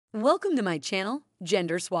Welcome to my channel,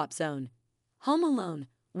 Gender Swap Zone. Home alone,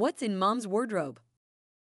 what's in mom's wardrobe?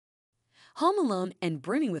 Home alone and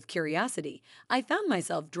brimming with curiosity, I found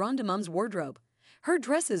myself drawn to mom's wardrobe. Her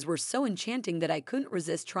dresses were so enchanting that I couldn't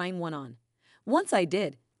resist trying one on. Once I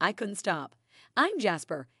did, I couldn't stop. I'm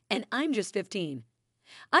Jasper, and I'm just 15.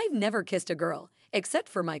 I've never kissed a girl, except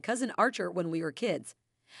for my cousin Archer when we were kids.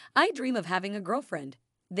 I dream of having a girlfriend.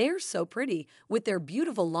 They're so pretty, with their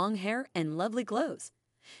beautiful long hair and lovely clothes.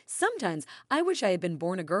 Sometimes I wish I had been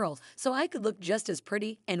born a girl so I could look just as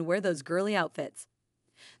pretty and wear those girly outfits.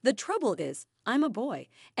 The trouble is, I'm a boy,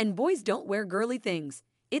 and boys don't wear girly things.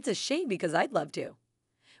 It's a shame because I'd love to.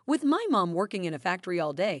 With my mom working in a factory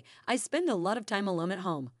all day, I spend a lot of time alone at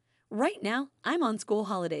home. Right now, I'm on school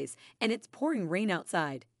holidays, and it's pouring rain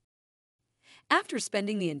outside. After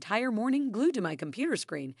spending the entire morning glued to my computer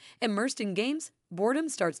screen, immersed in games, boredom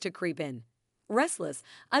starts to creep in. Restless,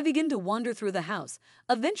 I begin to wander through the house,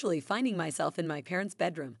 eventually finding myself in my parents'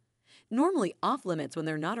 bedroom. Normally off limits when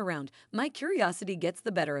they're not around, my curiosity gets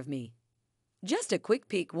the better of me. Just a quick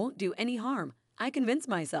peek won't do any harm, I convince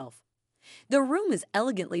myself. The room is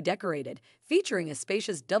elegantly decorated, featuring a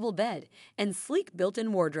spacious double bed and sleek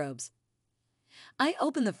built-in wardrobes. I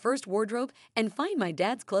open the first wardrobe and find my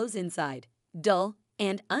dad's clothes inside, dull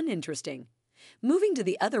and uninteresting. Moving to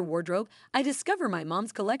the other wardrobe, I discover my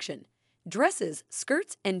mom's collection. Dresses,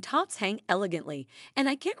 skirts, and tops hang elegantly, and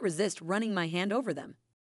I can't resist running my hand over them.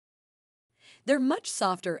 They're much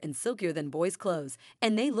softer and silkier than boys' clothes,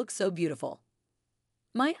 and they look so beautiful.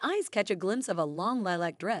 My eyes catch a glimpse of a long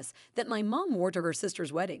lilac dress that my mom wore to her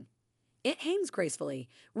sister's wedding. It hangs gracefully,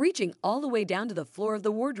 reaching all the way down to the floor of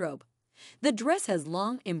the wardrobe. The dress has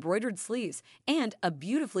long, embroidered sleeves and a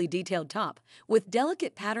beautifully detailed top, with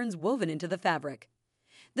delicate patterns woven into the fabric.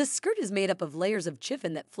 The skirt is made up of layers of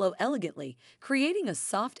chiffon that flow elegantly, creating a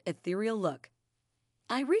soft, ethereal look.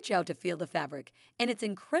 I reach out to feel the fabric, and it's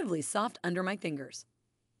incredibly soft under my fingers.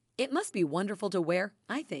 It must be wonderful to wear,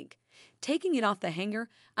 I think. Taking it off the hanger,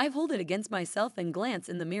 I hold it against myself and glance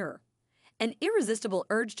in the mirror. An irresistible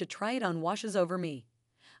urge to try it on washes over me.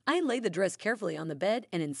 I lay the dress carefully on the bed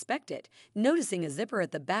and inspect it, noticing a zipper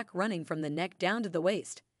at the back running from the neck down to the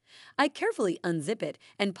waist. I carefully unzip it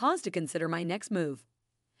and pause to consider my next move.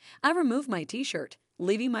 I remove my t-shirt,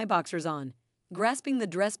 leaving my boxers on. Grasping the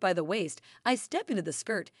dress by the waist, I step into the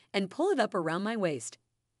skirt and pull it up around my waist.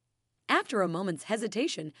 After a moment's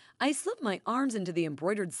hesitation, I slip my arms into the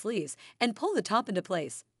embroidered sleeves and pull the top into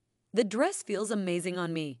place. The dress feels amazing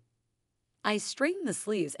on me. I straighten the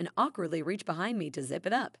sleeves and awkwardly reach behind me to zip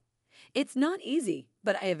it up. It's not easy,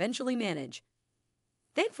 but I eventually manage.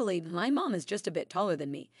 Thankfully, my mom is just a bit taller than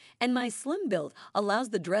me, and my slim build allows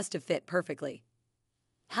the dress to fit perfectly.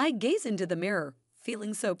 I gaze into the mirror,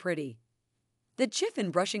 feeling so pretty. The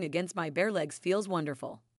chiffon brushing against my bare legs feels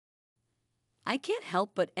wonderful. I can't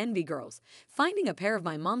help but envy girls. Finding a pair of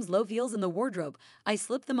my mom's low heels in the wardrobe, I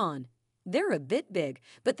slip them on. They're a bit big,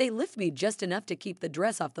 but they lift me just enough to keep the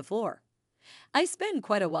dress off the floor. I spend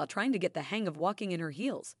quite a while trying to get the hang of walking in her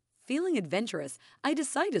heels. Feeling adventurous, I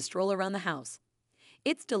decide to stroll around the house.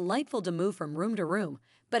 It's delightful to move from room to room,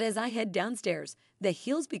 but as I head downstairs, the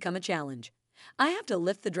heels become a challenge. I have to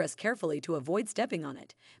lift the dress carefully to avoid stepping on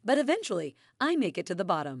it, but eventually I make it to the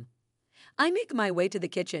bottom. I make my way to the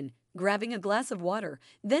kitchen, grabbing a glass of water,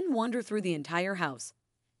 then wander through the entire house.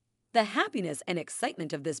 The happiness and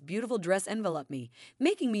excitement of this beautiful dress envelop me,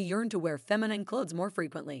 making me yearn to wear feminine clothes more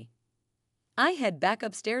frequently. I head back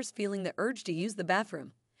upstairs feeling the urge to use the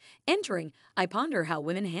bathroom. Entering, I ponder how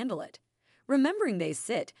women handle it. Remembering they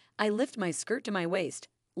sit, I lift my skirt to my waist,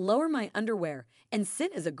 lower my underwear, and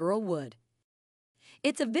sit as a girl would.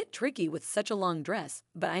 It's a bit tricky with such a long dress,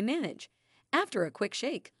 but I manage. After a quick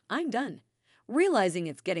shake, I'm done. Realizing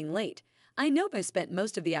it's getting late, I nope I spent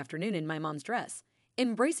most of the afternoon in my mom's dress,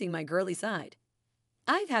 embracing my girly side.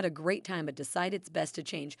 I've had a great time but decide it's best to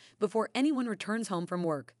change before anyone returns home from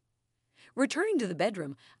work. Returning to the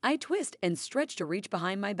bedroom, I twist and stretch to reach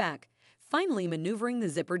behind my back, finally maneuvering the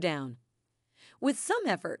zipper down. With some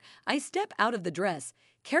effort, I step out of the dress,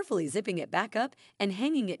 carefully zipping it back up and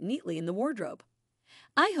hanging it neatly in the wardrobe.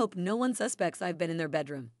 I hope no one suspects I've been in their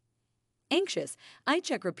bedroom. Anxious, I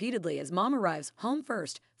check repeatedly as Mom arrives home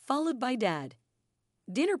first, followed by Dad.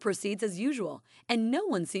 Dinner proceeds as usual, and no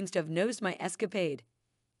one seems to have noticed my escapade.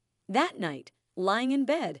 That night, lying in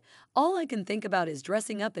bed, all I can think about is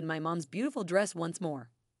dressing up in my mom's beautiful dress once more.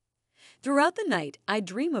 Throughout the night, I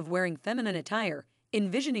dream of wearing feminine attire,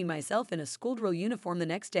 envisioning myself in a schoolgirl uniform the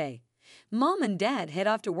next day. Mom and Dad head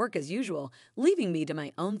off to work as usual, leaving me to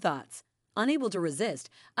my own thoughts. Unable to resist,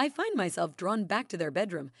 I find myself drawn back to their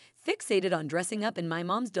bedroom, fixated on dressing up in my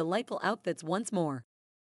mom's delightful outfits once more.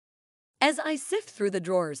 As I sift through the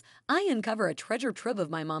drawers, I uncover a treasure trove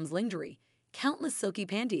of my mom's lingerie. Countless silky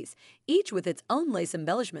panties, each with its own lace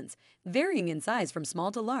embellishments, varying in size from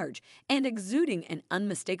small to large and exuding an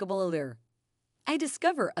unmistakable allure. I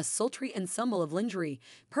discover a sultry ensemble of lingerie,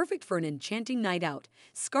 perfect for an enchanting night out.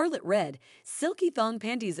 Scarlet red, silky thong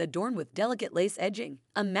panties adorned with delicate lace edging,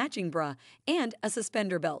 a matching bra, and a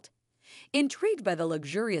suspender belt. Intrigued by the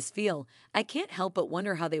luxurious feel, I can't help but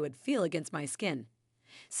wonder how they would feel against my skin.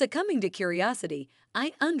 Succumbing to curiosity,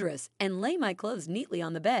 I undress and lay my clothes neatly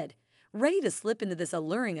on the bed, ready to slip into this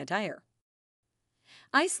alluring attire.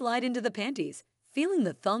 I slide into the panties, feeling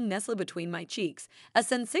the thong nestle between my cheeks, a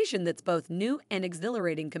sensation that's both new and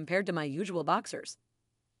exhilarating compared to my usual boxers.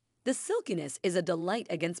 The silkiness is a delight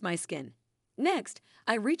against my skin. Next,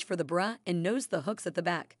 I reach for the bra and nose the hooks at the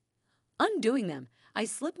back. Undoing them, I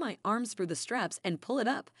slip my arms through the straps and pull it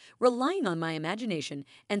up, relying on my imagination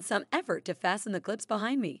and some effort to fasten the clips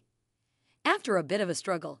behind me. After a bit of a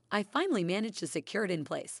struggle, I finally manage to secure it in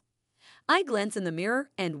place. I glance in the mirror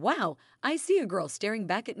and wow, I see a girl staring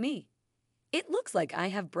back at me. It looks like I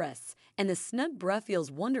have breasts, and the snug bra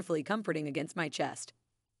feels wonderfully comforting against my chest.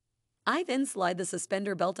 I then slide the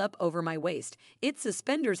suspender belt up over my waist, its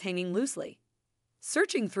suspenders hanging loosely.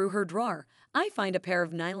 Searching through her drawer, I find a pair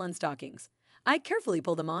of nylon stockings. I carefully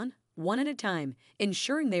pull them on, one at a time,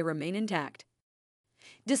 ensuring they remain intact.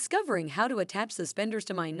 Discovering how to attach suspenders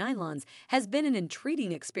to my nylons has been an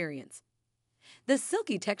intriguing experience. The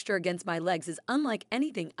silky texture against my legs is unlike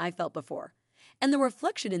anything I felt before, and the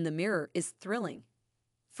reflection in the mirror is thrilling.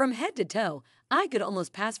 From head to toe, I could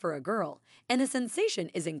almost pass for a girl, and the sensation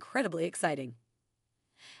is incredibly exciting.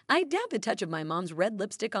 I dabbed a touch of my mom's red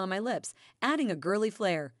lipstick on my lips, adding a girly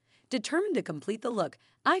flair. Determined to complete the look,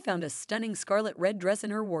 I found a stunning scarlet red dress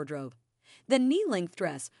in her wardrobe. The knee-length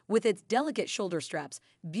dress, with its delicate shoulder straps,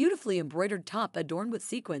 beautifully embroidered top adorned with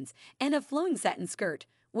sequins, and a flowing satin skirt,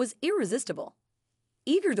 was irresistible.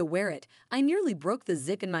 Eager to wear it, I nearly broke the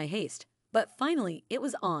zip in my haste, but finally it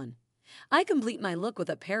was on. I complete my look with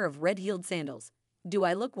a pair of red-heeled sandals. Do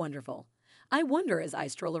I look wonderful? I wonder as I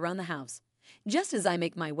stroll around the house. Just as I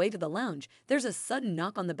make my way to the lounge, there's a sudden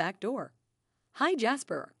knock on the back door. "Hi,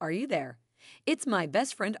 Jasper, are you there?" It's my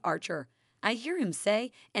best friend Archer. I hear him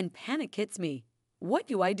say, and panic hits me. What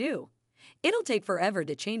do I do? It'll take forever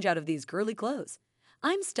to change out of these girly clothes.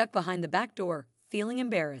 I'm stuck behind the back door, feeling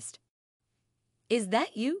embarrassed. "Is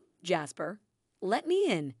that you, Jasper?" "Let me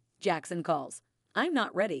in," Jackson calls. I'm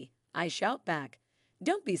not ready. I shout back.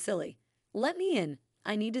 "Don't be silly. Let me in.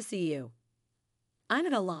 I need to see you." I'm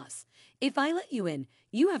at a loss. If I let you in,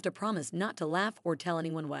 you have to promise not to laugh or tell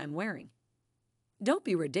anyone what I'm wearing. "Don't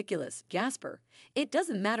be ridiculous, Jasper. It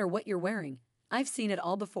doesn't matter what you're wearing. I've seen it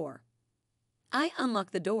all before." I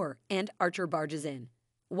unlock the door, and Archer barges in.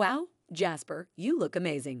 "Wow, Jasper, you look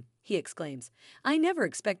amazing," he exclaims. "I never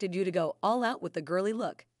expected you to go all out with the girly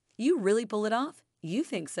look. You really pull it off? You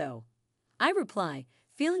think so?" I reply,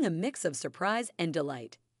 feeling a mix of surprise and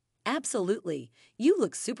delight. "Absolutely. You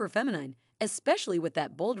look super feminine, especially with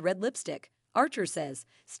that bold red lipstick," Archer says,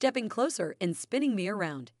 stepping closer and spinning me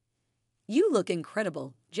around. "You look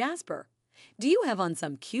incredible, Jasper. Do you have on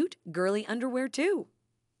some cute, girly underwear too?"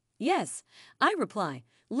 "Yes," I reply,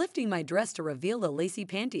 lifting my dress to reveal the lacy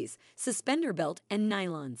panties, suspender belt, and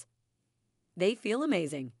nylons. "They feel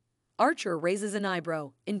amazing." Archer raises an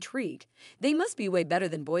eyebrow, intrigued. "They must be way better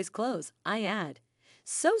than boys' clothes," I add.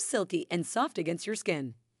 "So silky and soft against your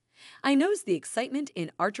skin." I notice the excitement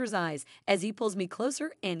in Archer's eyes as he pulls me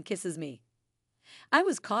closer and kisses me. I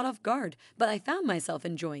was caught off guard, but I found myself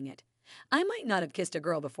enjoying it. I might not have kissed a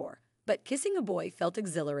girl before, but kissing a boy felt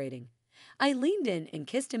exhilarating. I leaned in and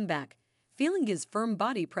kissed him back, feeling his firm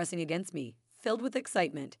body pressing against me, filled with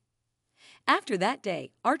excitement. After that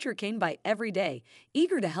day, Archer came by every day,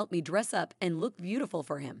 eager to help me dress up and look beautiful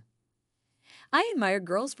for him. I admired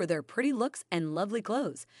girls for their pretty looks and lovely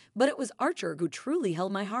clothes, but it was Archer who truly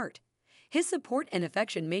held my heart. His support and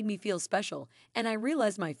affection made me feel special, and I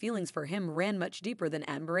realized my feelings for him ran much deeper than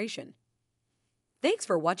admiration. Thanks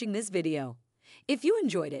for watching this video. If you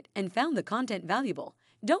enjoyed it and found the content valuable,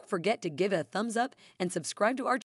 don't forget to give it a thumbs up and subscribe to our